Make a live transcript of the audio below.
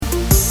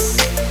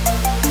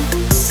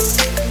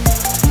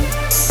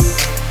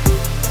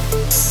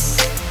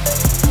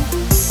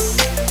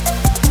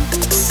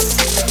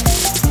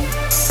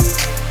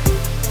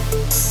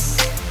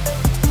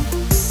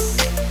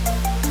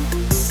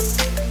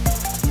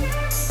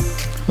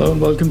Hello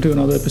and welcome to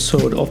another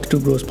episode of the Two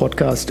Bros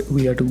Podcast.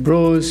 We are two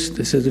bros.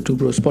 This is the Two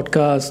Bros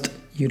Podcast.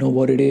 You know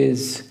what it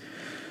is.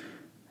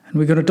 And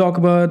we're going to talk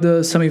about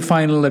the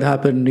semi-final that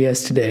happened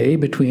yesterday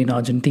between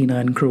Argentina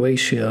and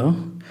Croatia.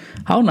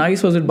 How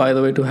nice was it, by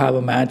the way, to have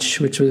a match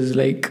which was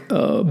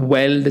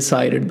well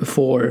decided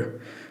before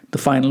the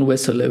final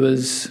whistle. It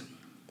was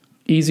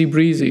easy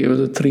breezy. It was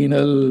a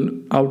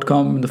 3-0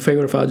 outcome in the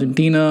favor of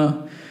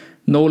Argentina.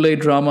 No late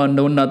drama,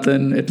 no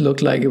nothing. It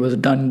looked like it was a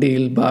done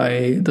deal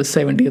by the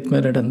 70th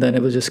minute, and then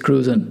it was just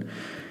cruising.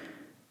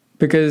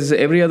 Because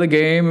every other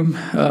game,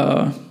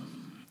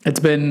 it's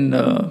been,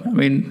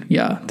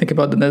 think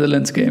about the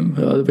Netherlands game,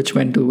 which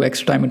went to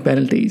extra time and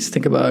penalties.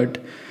 Think about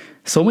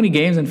so many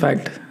games, in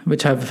fact,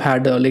 which have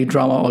had late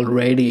drama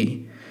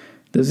already.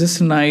 There's just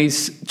a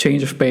nice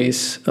change of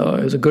pace.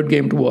 It was a good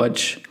game to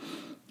watch.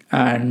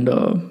 And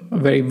a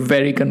very,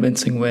 very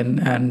convincing win.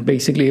 And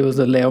basically, it was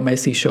the Leo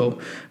Messi show.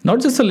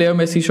 Not just the Leo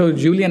Messi show,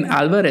 Julian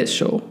Alvarez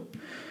show.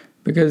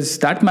 Because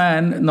that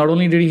man, not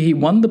only did he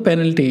won the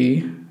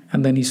penalty,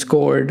 and then he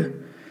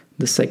scored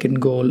the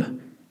second goal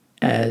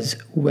as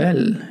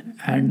well.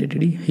 And did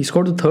he? He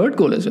scored the third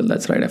goal as well.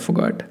 That's right, I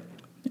forgot.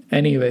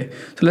 Anyway,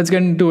 so let's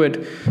get into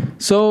it.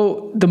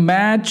 So the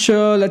match,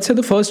 let's say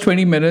the first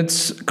 20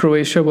 minutes,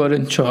 Croatia were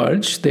in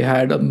charge. They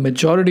had a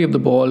majority of the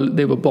ball.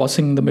 They were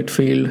bossing the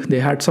midfield. They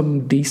had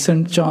some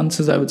decent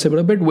chances, I would say, but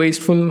a bit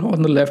wasteful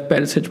on the left.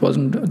 Perisic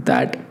wasn't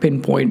that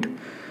pinpoint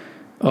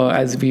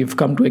as we've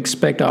come to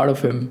expect out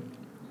of him.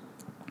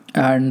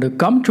 And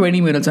come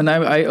 20 minutes, and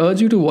I urge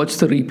you to watch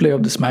the replay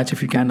of this match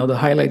if you can, or the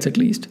highlights at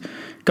least.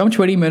 Come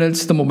 20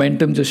 minutes, the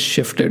momentum just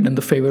shifted in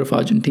the favor of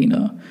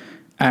Argentina.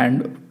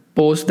 And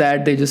post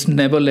that, they just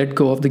never let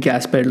go of the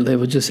gas pedal. They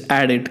would just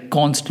add it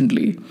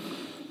constantly.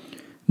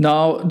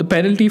 Now, the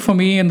penalty for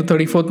me in the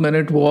 34th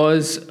minute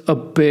was a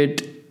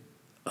bit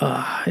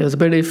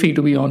iffy,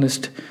 to be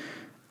honest.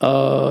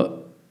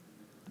 The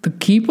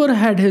keeper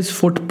had his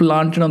foot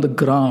planted on the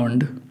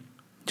ground.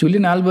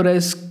 Julian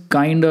Alvarez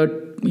kind of,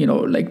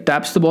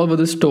 taps the ball with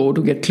his toe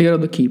to get clear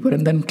of the keeper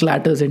and then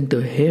clatters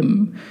into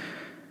him.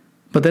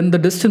 But then the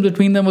distance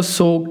between them was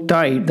so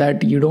tight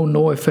that you don't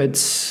know if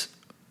it's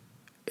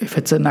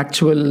an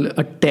actual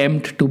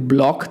attempt to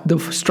block the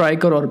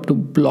striker or to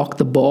block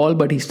the ball,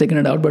 but he's taken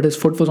it out, but his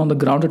foot was on the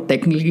ground. So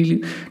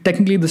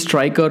technically the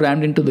striker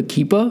rammed into the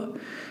keeper.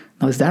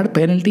 Now, is that a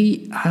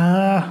penalty? It's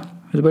a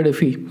bit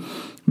iffy.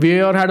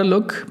 VAR had a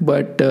look,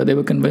 but they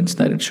were convinced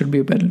that it should be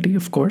a penalty,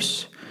 of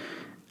course.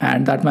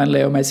 And that man,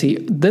 Leo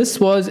Messi, this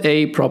was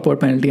a proper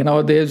penalty. Now,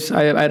 I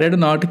read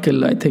an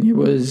article, I think it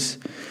was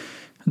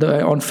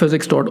on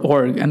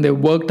physics.org, and they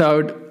worked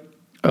out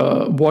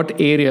what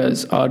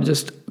areas are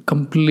just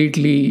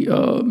completely,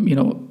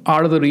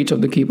 out of the reach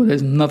of the keeper.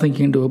 There's nothing he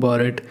can do about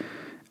it.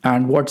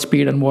 And what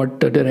speed and what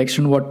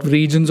direction, what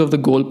regions of the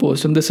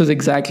goalpost. And this is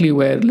exactly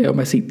where Leo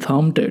Messi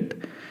thumped it.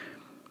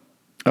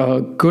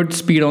 Good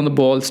speed on the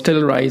ball,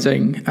 still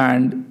rising.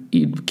 And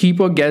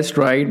keeper guessed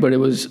right, but it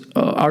was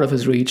out of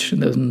his reach.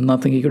 And there's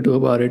nothing he could do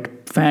about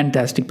it.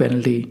 Fantastic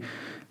penalty.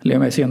 Leo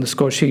Messi on the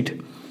score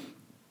sheet.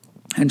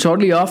 And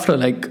shortly after,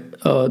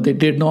 they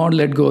did not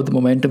let go of the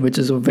momentum, which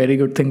is a very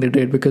good thing they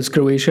did, because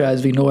Croatia,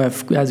 as we know,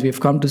 as we've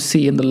come to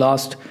see in the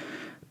last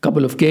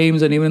couple of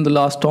games and even in the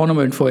last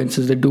tournament, for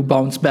instance, they do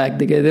bounce back.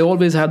 They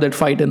always have that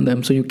fight in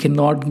them, so you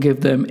cannot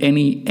give them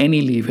any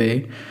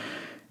leeway.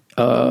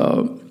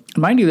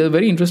 Mind you, a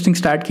very interesting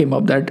stat came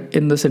up that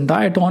in this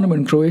entire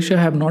tournament, Croatia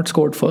have not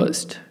scored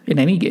first in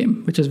any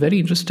game, which is very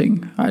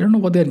interesting. I don't know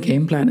what their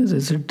game plan is.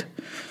 Is it...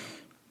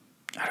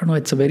 I don't know,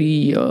 it's a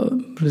very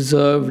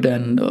reserved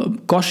and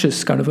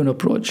cautious kind of an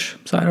approach.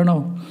 So I don't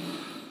know.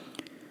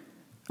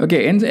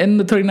 Okay, in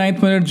the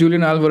 39th minute,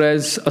 Julian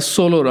Alvarez, a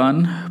solo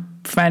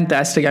run.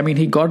 Fantastic. I mean,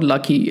 he got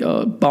lucky.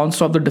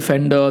 Bounced off the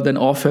defender, then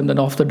off him, then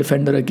off the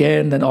defender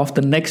again, then off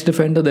the next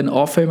defender, then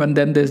off him. And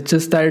then there's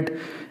just that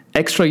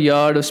extra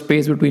yard of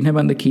space between him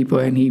and the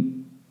keeper. And he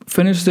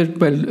finishes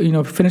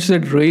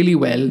it really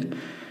well.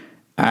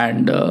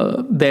 And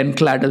then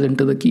clatters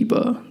into the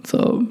keeper.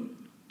 So...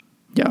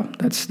 yeah,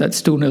 that's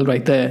 2-0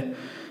 right there.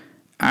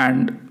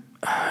 And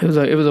it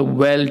was a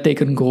well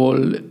taken goal.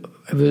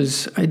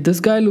 This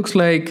guy looks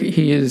like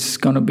he is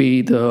gonna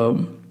be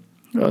the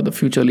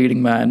future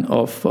leading man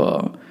of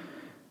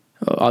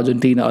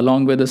Argentina,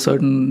 along with a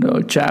certain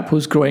chap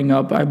who's growing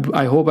up.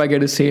 I hope I get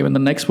to see him in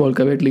the next World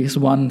Cup, at least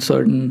one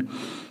certain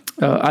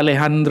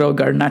Alejandro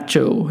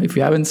Garnacho. If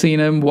you haven't seen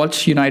him,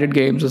 watch United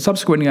games, the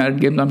subsequent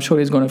United games. I'm sure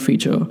he's going to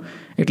feature,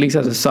 at least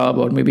as a sub,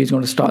 or maybe he's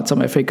going to start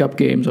some FA Cup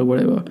games or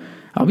whatever.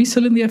 Are we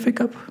still in the FA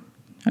Cup?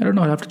 I don't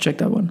know. I'll have to check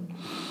that one.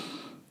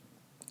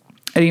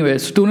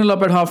 Anyways, 2-0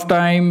 up at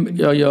halftime.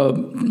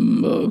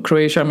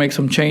 Croatia makes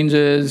some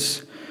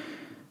changes.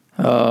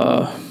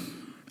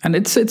 And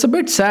it's a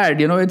bit sad,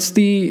 It's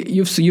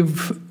you've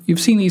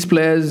seen these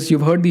players,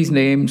 you've heard these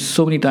names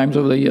so many times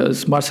over the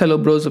years. Marcelo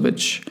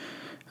Brozovic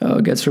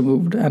gets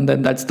removed, and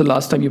then that's the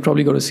last time you're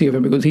probably going to see of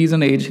him, because he's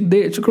an agent.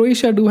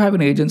 Croatia do have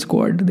an agent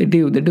squad. They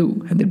do,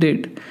 and they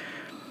did.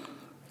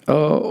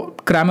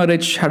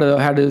 Kramaric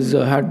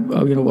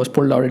was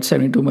pulled out at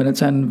 72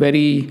 minutes, and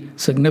very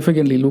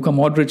significantly, Luka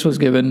Modric was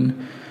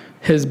given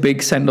his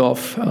big send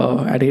off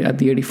at the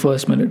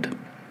 81st minute,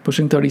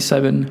 pushing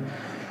 37.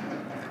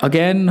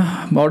 Again,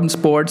 modern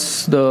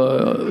sports,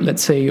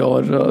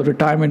 your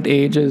retirement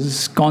age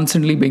is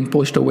constantly being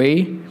pushed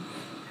away.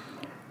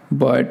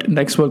 But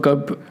next World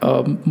Cup,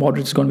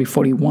 Modric is going to be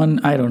 41.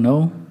 I don't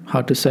know.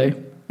 Hard to say.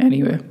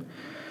 Anyway.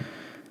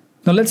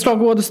 Now let's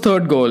talk about this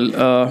third goal.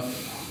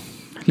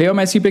 Leo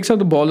Messi picks up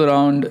the ball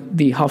around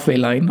the halfway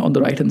line on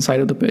the right-hand side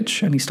of the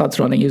pitch, and he starts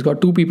running. He's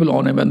got two people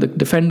on him, and the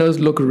defenders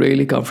look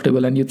really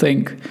comfortable. And you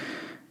think,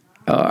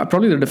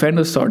 probably the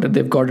defenders thought that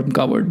they've got him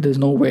covered. There's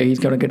no way he's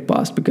going to get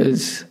past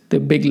because they're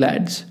big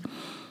lads.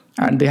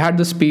 And they had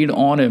the speed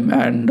on him,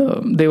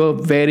 and they were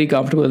very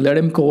comfortable. They let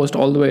him coast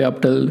all the way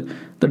up till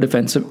the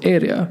defensive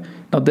area.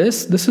 Now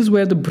this is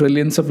where the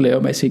brilliance of Leo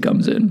Messi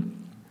comes in.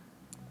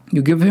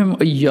 You give him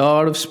a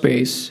yard of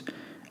space,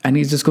 and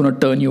he's just going to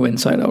turn you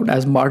inside out.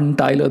 As Martin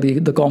Tyler,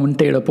 the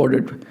commentator, put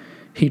it,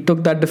 he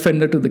took that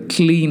defender to the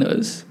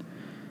cleaners,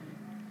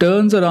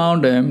 turns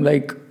around him,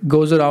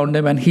 goes around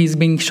him, and he's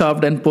being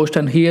shoved and pushed,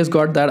 and he has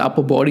got that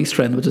upper body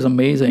strength, which is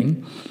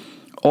amazing,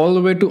 all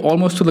the way to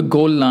almost to the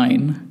goal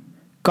line,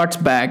 cuts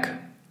back,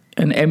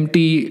 an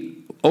empty,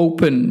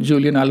 open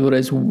Julian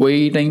Alvarez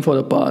waiting for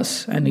the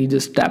pass, and he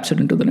just taps it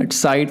into the net,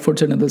 side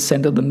foots it in the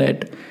center of the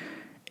net,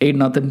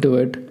 8-0 to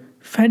it.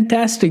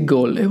 Fantastic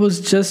goal. It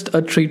was just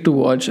a treat to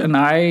watch, and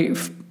I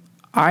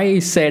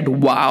said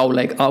wow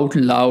out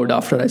loud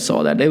after I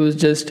saw that. It was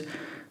just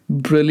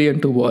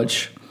brilliant to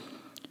watch.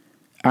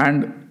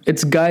 And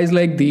it's guys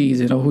like these,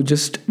 who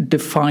just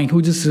redefine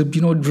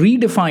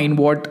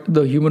what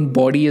the human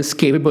body is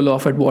capable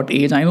of at what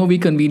age. I know we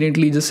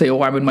conveniently just say,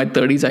 oh, I'm in my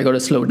 30s, I got to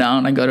slow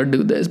down, I got to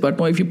do this. But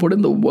no, if you put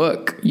in the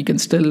work, you can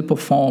still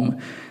perform.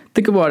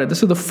 Think about it.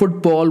 This is the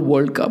Football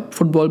World Cup.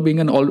 Football being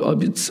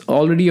it's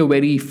already a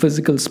very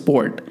physical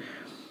sport.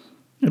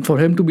 And for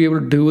him to be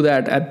able to do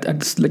that at the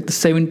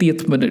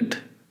 70th minute,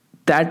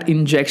 that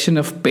injection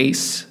of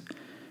pace,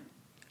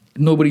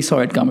 nobody saw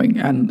it coming.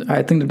 And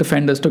I think the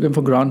defenders took him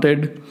for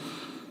granted.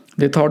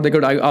 They thought they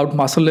could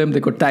out-muscle him, they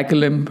could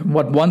tackle him.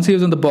 But once he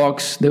was in the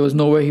box, there was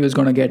no way he was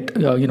going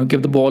to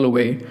give the ball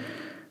away.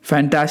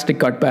 Fantastic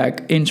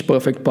cutback,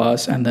 inch-perfect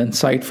pass, and then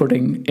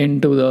side-footing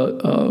into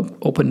the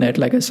open net.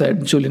 Like I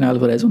said, Julian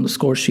Alvarez on the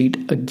score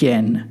sheet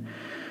again.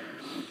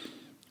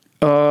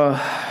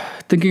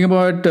 Thinking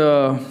about...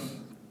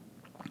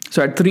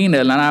 so at 3-0,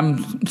 and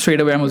I'm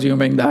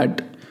assuming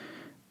that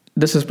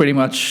this is pretty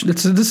much...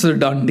 This is a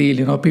done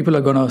deal. People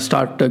are going to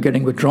start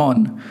getting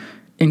withdrawn,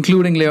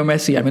 including Leo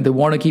Messi. I mean, they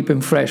want to keep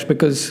him fresh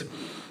because...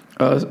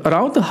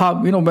 around the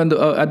half,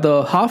 at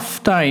the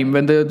half time,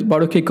 when they're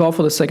about to kick off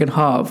for the second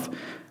half,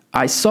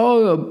 I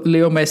saw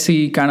Leo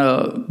Messi kind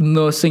of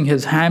nursing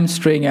his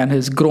hamstring and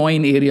his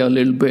groin area a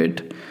little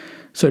bit.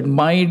 So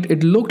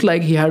it looked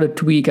like he had a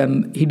tweak,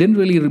 and he didn't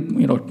really,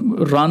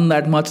 run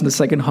that much in the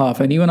second half.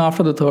 And even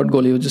after the third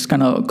goal, he was just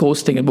kind of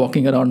coasting and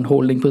walking around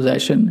holding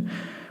possession.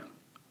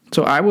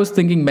 So I was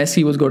thinking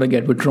Messi was going to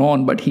get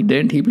withdrawn, but he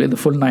didn't. He played the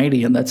full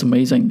 90, and that's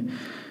amazing.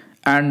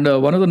 And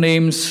one of the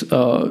names,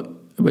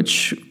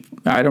 which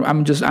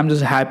I'm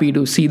just happy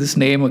to see this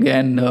name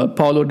again,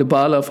 Paulo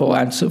Dybala for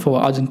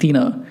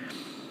Argentina.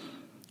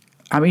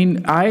 I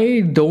mean,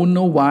 I don't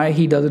know why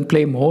he doesn't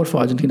play more for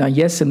Argentina.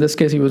 Yes, in this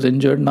case, he was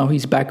injured. Now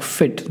he's back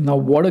fit. Now,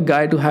 what a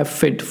guy to have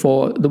fit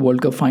for the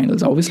World Cup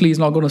finals. Obviously, he's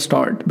not going to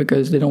start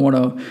because they don't want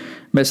to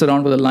mess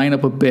around with the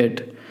lineup a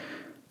bit.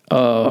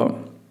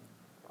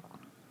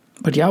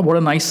 But yeah, what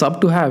a nice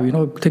sub to have.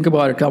 Think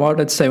about it. Come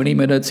out at 70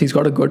 minutes. He's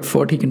got a good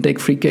foot. He can take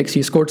free kicks.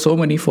 He scored so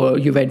many for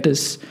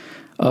Juventus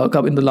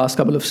in the last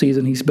couple of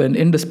seasons. He's been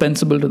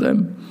indispensable to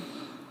them.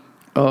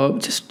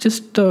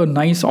 Just a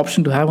nice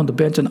option to have on the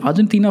bench. And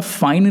Argentina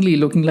finally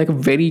looking like a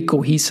very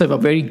cohesive, a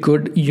very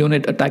good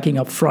unit attacking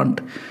up front.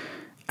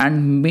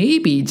 And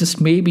maybe, just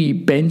maybe,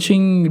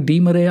 benching Di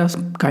Maria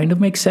kind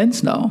of makes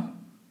sense now.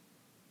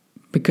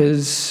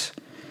 Because...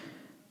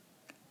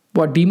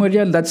 Di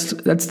Maria, that's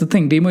the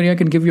thing. Di Maria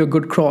can give you a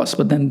good cross,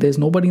 but then there's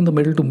nobody in the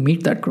middle to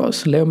meet that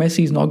cross. Leo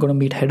Messi is not going to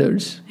meet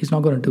headers. He's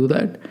not going to do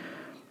that.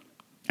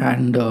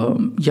 And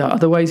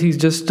otherwise he's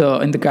just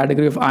in the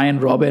category of Ian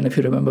Robben, if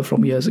you remember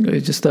from years ago.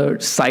 He's just a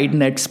side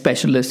net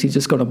specialist. He's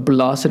just going to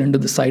blast it into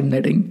the side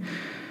netting.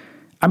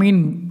 I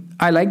mean,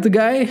 I like the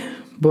guy,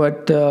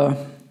 but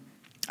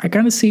I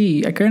kind of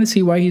see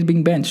why he's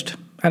being benched.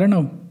 I don't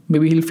know.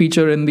 Maybe he'll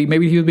feature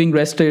maybe he was being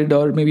rested,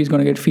 or maybe he's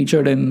going to get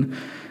featured in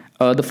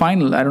the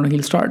final. I don't know.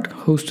 He'll start.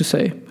 Who's to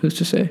say?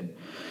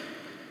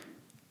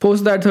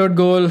 Post that third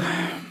goal,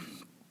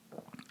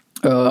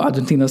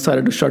 Argentina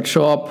started to shut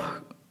shop,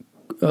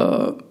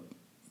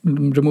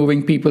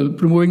 removing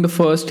the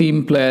first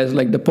team players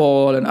like De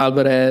Paul and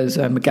Alvarez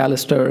and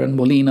McAllister and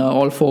Molina,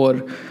 all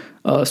four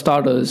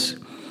starters,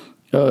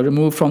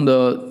 removed from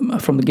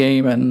the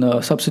game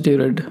and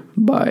substituted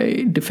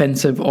by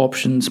defensive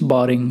options,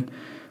 barring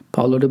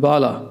Paulo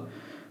Dybala.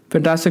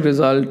 Fantastic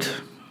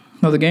result.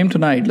 Now the game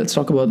tonight, let's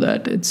talk about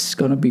that. It's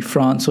going to be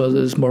France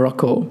versus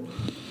Morocco.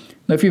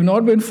 Now, if you've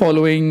not been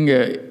following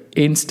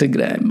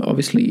Instagram,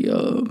 obviously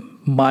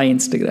my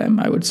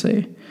Instagram, I would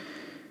say,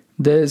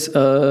 there's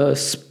a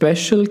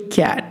special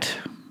cat,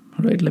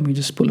 right? Let me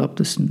just pull up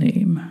this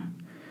name.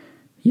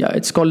 Yeah,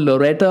 it's called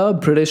Loretta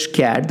British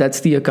Cat. That's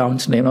the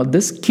account's name. Now,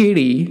 this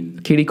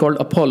kitty called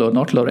Apollo,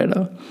 not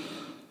Loretta,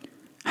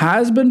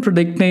 has been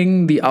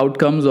predicting the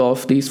outcomes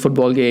of these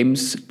football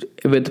games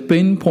with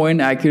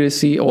pinpoint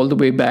accuracy all the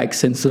way back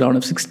since the round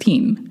of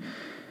 16.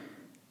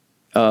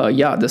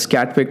 This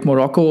cat picked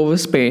Morocco over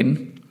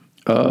Spain.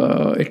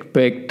 It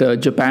picked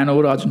Japan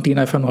over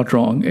Argentina, if I'm not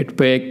wrong. It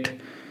picked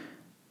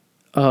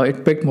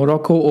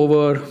Morocco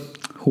over...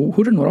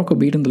 Who did Morocco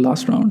beat in the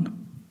last round?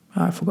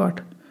 I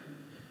forgot.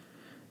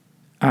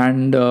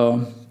 And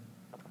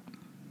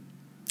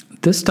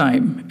this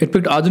time, it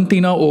picked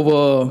Argentina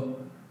over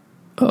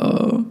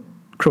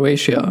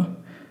Croatia.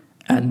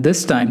 And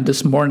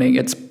this morning,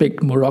 it's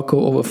picked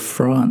Morocco over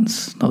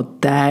France. Now,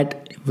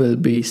 that will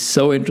be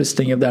so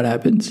interesting if that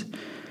happens.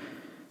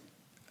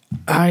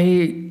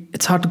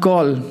 It's hard to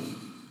call.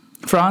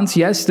 France,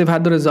 yes, they've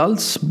had the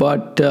results,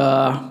 but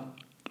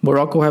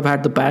Morocco have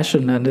had the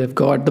passion, and they've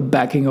got the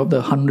backing of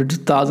the hundreds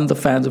of thousands of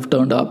fans who've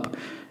turned up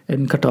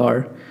in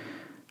Qatar.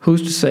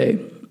 Who's to say?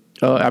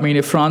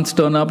 If France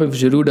turn up, if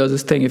Giroud does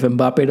his thing, if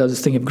Mbappe does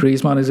his thing, if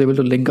Griezmann is able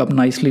to link up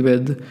nicely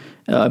with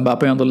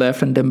Mbappe on the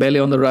left and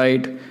Dembele on the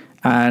right,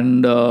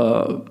 and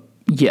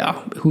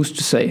who's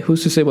to say?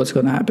 Who's to say what's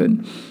going to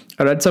happen?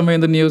 I read somewhere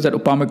in the news that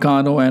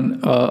Upamecano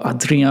and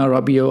Adrien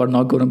Rabiot are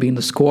not going to be in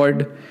the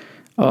squad.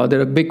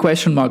 They're a big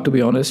question mark, to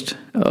be honest,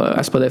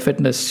 as per their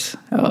fitness,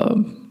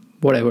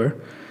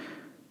 whatever.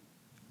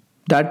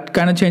 That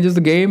kind of changes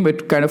the game.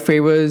 It kind of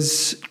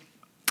favors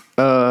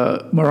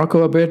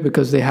Morocco a bit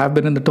because they have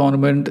been in the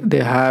tournament. They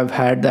have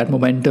had that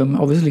momentum.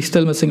 Obviously,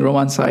 still missing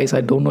Roman Saiz.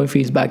 I don't know if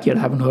he's back yet. I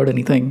haven't heard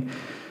anything.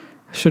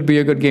 Should be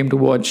a good game to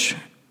watch.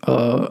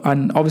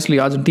 And obviously,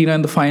 Argentina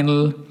in the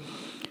final.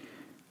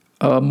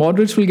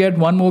 Modric will get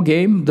one more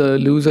game. The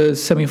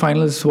losers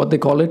semi-final is what they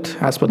call it,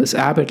 as per this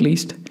app at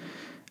least.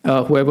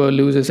 Whoever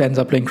loses ends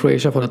up playing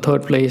Croatia for the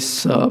third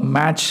place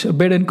match. A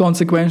bit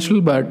inconsequential,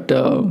 but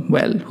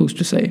who's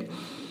to say?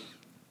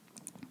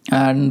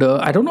 And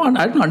I don't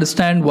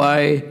understand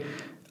why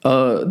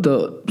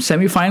the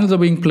semi-finals are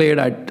being played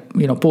at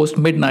post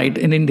midnight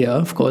in India,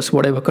 of course,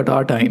 whatever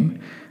Qatar time,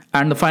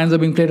 and the finals are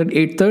being played at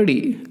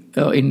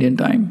 8:30 Indian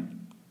time.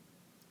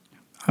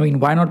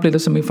 Why not play the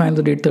semi-finals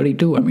at 8:30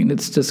 too?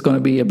 It's just going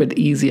to be a bit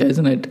easier,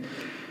 isn't it?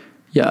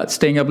 Yeah,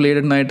 staying up late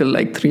at night till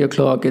like 3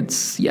 o'clock.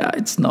 It's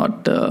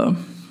not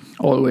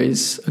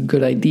always a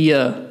good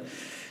idea.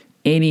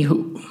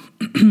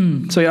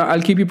 Anywho, so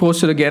I'll keep you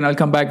posted again. I'll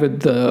come back with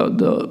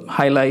the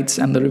highlights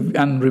and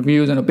and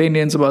reviews and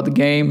opinions about the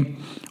game.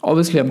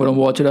 Obviously, I'm going to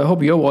watch it. I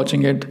hope you're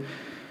watching it.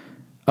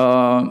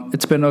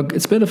 It's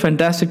been a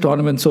fantastic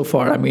tournament so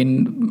far.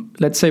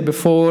 Let's say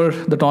before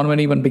the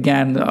tournament even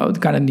began, the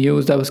kind of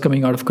news that was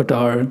coming out of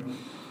Qatar,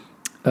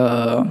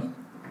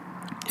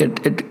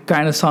 it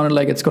kind of sounded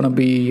like it's going to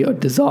be a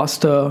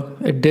disaster.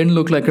 It didn't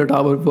look like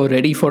Qatar were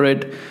ready for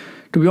it.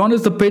 To be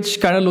honest, the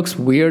pitch kind of looks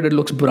weird. It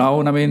looks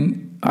brown.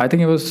 I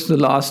think it was the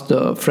last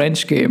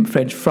French game.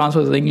 France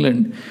versus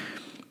England.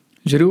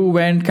 Giroud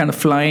went kind of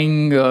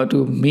flying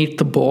to meet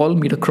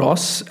a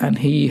cross, and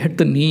he hit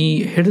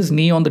his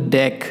knee on the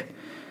deck,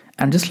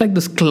 and just like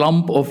this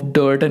clump of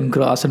dirt and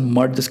grass and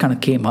mud just kind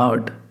of came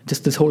out,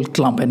 just this whole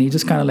clump, and he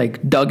just kind of like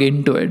dug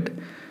into it.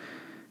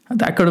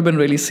 That could have been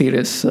really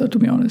serious, to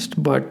be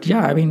honest. But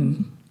yeah,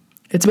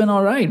 it's been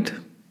all right.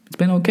 It's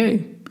been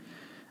okay.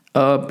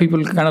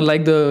 People kind of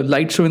like the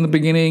light show in the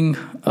beginning.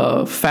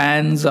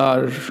 Fans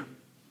are,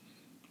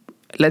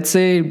 let's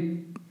say,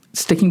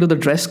 sticking to the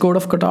dress code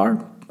of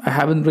Qatar. I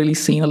haven't really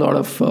seen a lot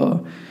of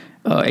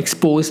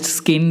exposed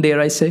skin, dare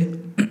I say.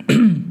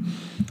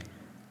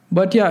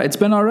 But yeah, it's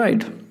been all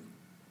right.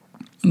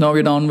 Now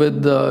we're down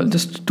with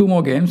just 3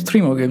 more games,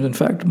 in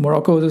fact.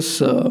 Morocco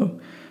versus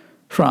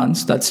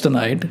France, that's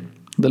tonight.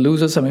 The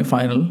loser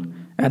semi-final.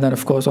 And then,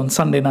 of course, on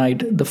Sunday night,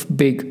 the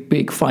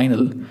big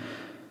final.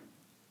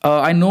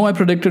 I know I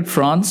predicted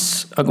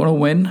France are going to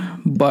win,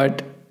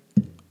 but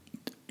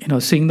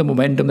seeing the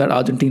momentum that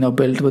Argentina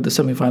built with the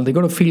semi-final, they're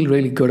going to feel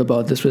really good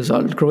about this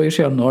result.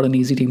 Croatia are not an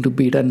easy team to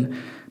beat, and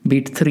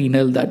beat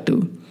 3-0 that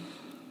too.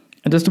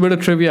 And just a bit of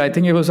trivia, I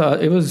think it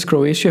was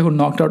Croatia who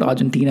knocked out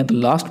Argentina at the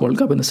last World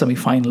Cup in the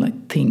semi-final, I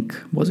think.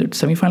 Was it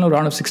semi-final or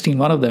round of 16?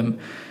 One of them.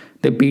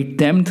 They beat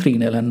them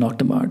 3-0 and knocked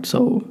them out.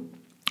 So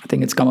I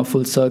think it's come a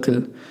full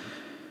circle.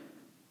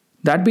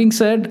 That being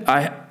said,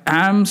 I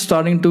am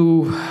starting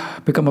to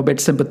become a bit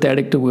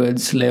sympathetic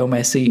towards Leo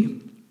Messi.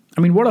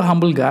 What a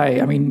humble guy.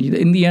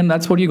 In the end,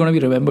 that's what you're going to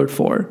be remembered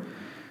for.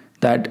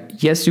 That,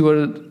 yes, you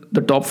were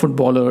the top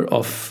footballer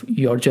of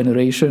your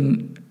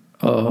generation,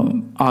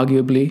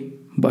 arguably,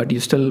 but you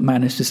still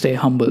managed to stay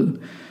humble.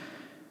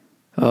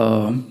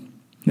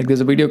 There's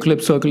a video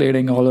clip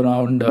circulating all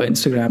around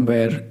Instagram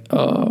where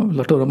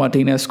Lautaro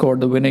Martinez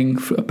scored the winning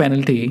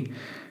penalty.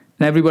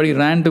 And everybody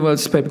ran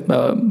towards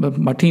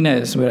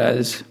Martinez,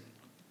 whereas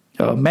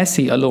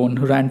Messi alone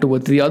ran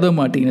towards the other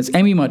Martinez,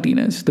 Emi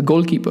Martinez, the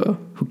goalkeeper,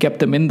 who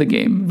kept him in the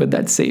game with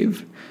that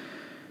save.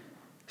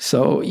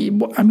 So,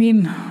 I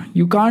mean,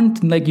 you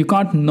can't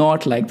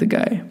not like the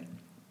guy.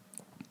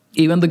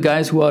 Even the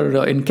guys who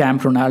are in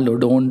Camp Ronaldo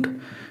don't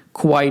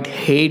quite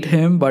hate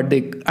him, but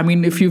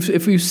if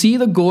you see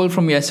the goal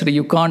from yesterday,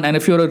 you can't. And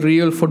if you're a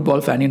real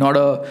football fan, you're not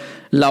a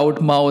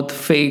loudmouth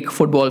fake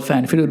football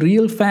fan. If you're a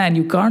real fan,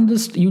 you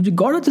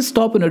gotta just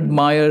stop and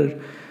admire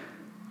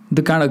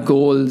the kind of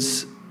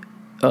goals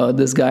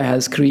this guy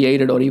has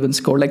created or even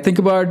scored. Like, think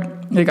about,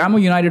 I'm a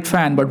United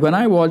fan, but when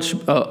I watch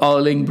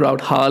Erling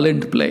Braut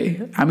Haaland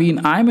play, I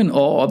mean, I'm in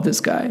awe of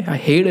this guy. I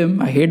hate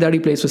him. I hate that he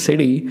plays for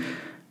City.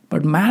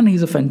 But man,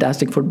 he's a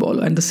fantastic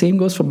footballer. And the same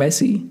goes for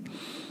Messi.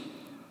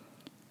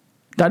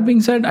 That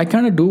being said, I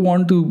kind of do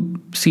want to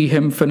see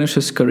him finish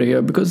his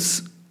career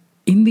because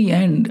in the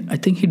end, I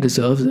think he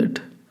deserves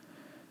it.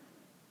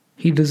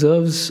 He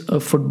deserves a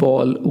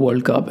football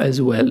World Cup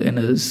as well in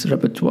his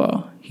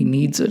repertoire. He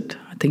needs it.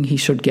 I think he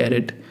should get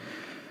it.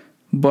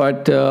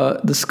 But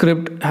the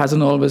script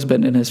hasn't always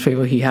been in his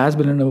favor. He has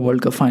been in a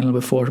World Cup final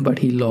before, but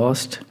he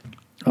lost.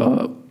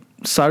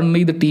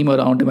 Suddenly the team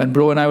around him, and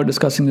Bro and I were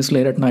discussing this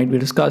late at night. We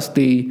discussed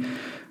the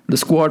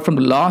squad from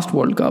the last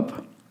World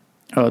Cup.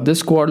 This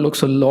squad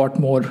looks a lot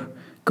more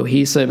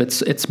cohesive.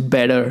 It's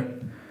better.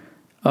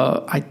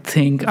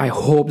 I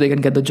hope they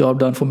can get the job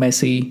done for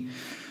Messi.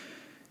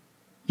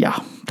 Yeah,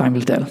 time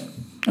will tell.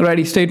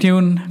 Alrighty, stay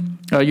tuned.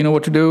 You know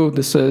what to do.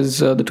 This is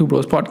the Two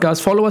Bros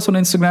Podcast. Follow us on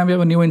Instagram.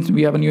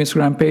 We have a new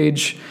Instagram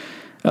page.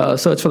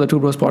 Search for the Two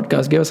Bros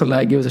Podcast. Give us a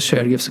like, give us a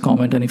share, give us a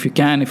comment. And if you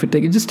can, it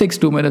just takes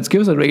 2 minutes,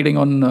 give us a rating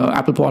on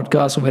Apple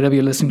Podcasts or wherever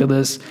you're listening to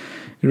this.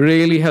 It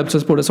really helps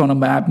us put us on a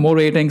map. More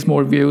ratings,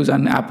 more views,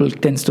 and Apple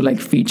tends to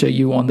feature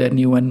you on their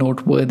new and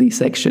noteworthy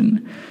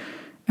section.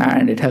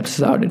 And it helps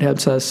us out. It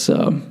helps us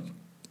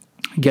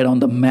get on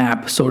the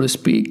map, so to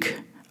speak.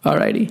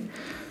 Alrighty.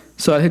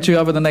 So I'll hit you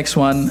up with the next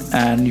one,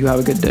 and you have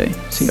a good day.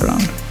 See you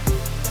around.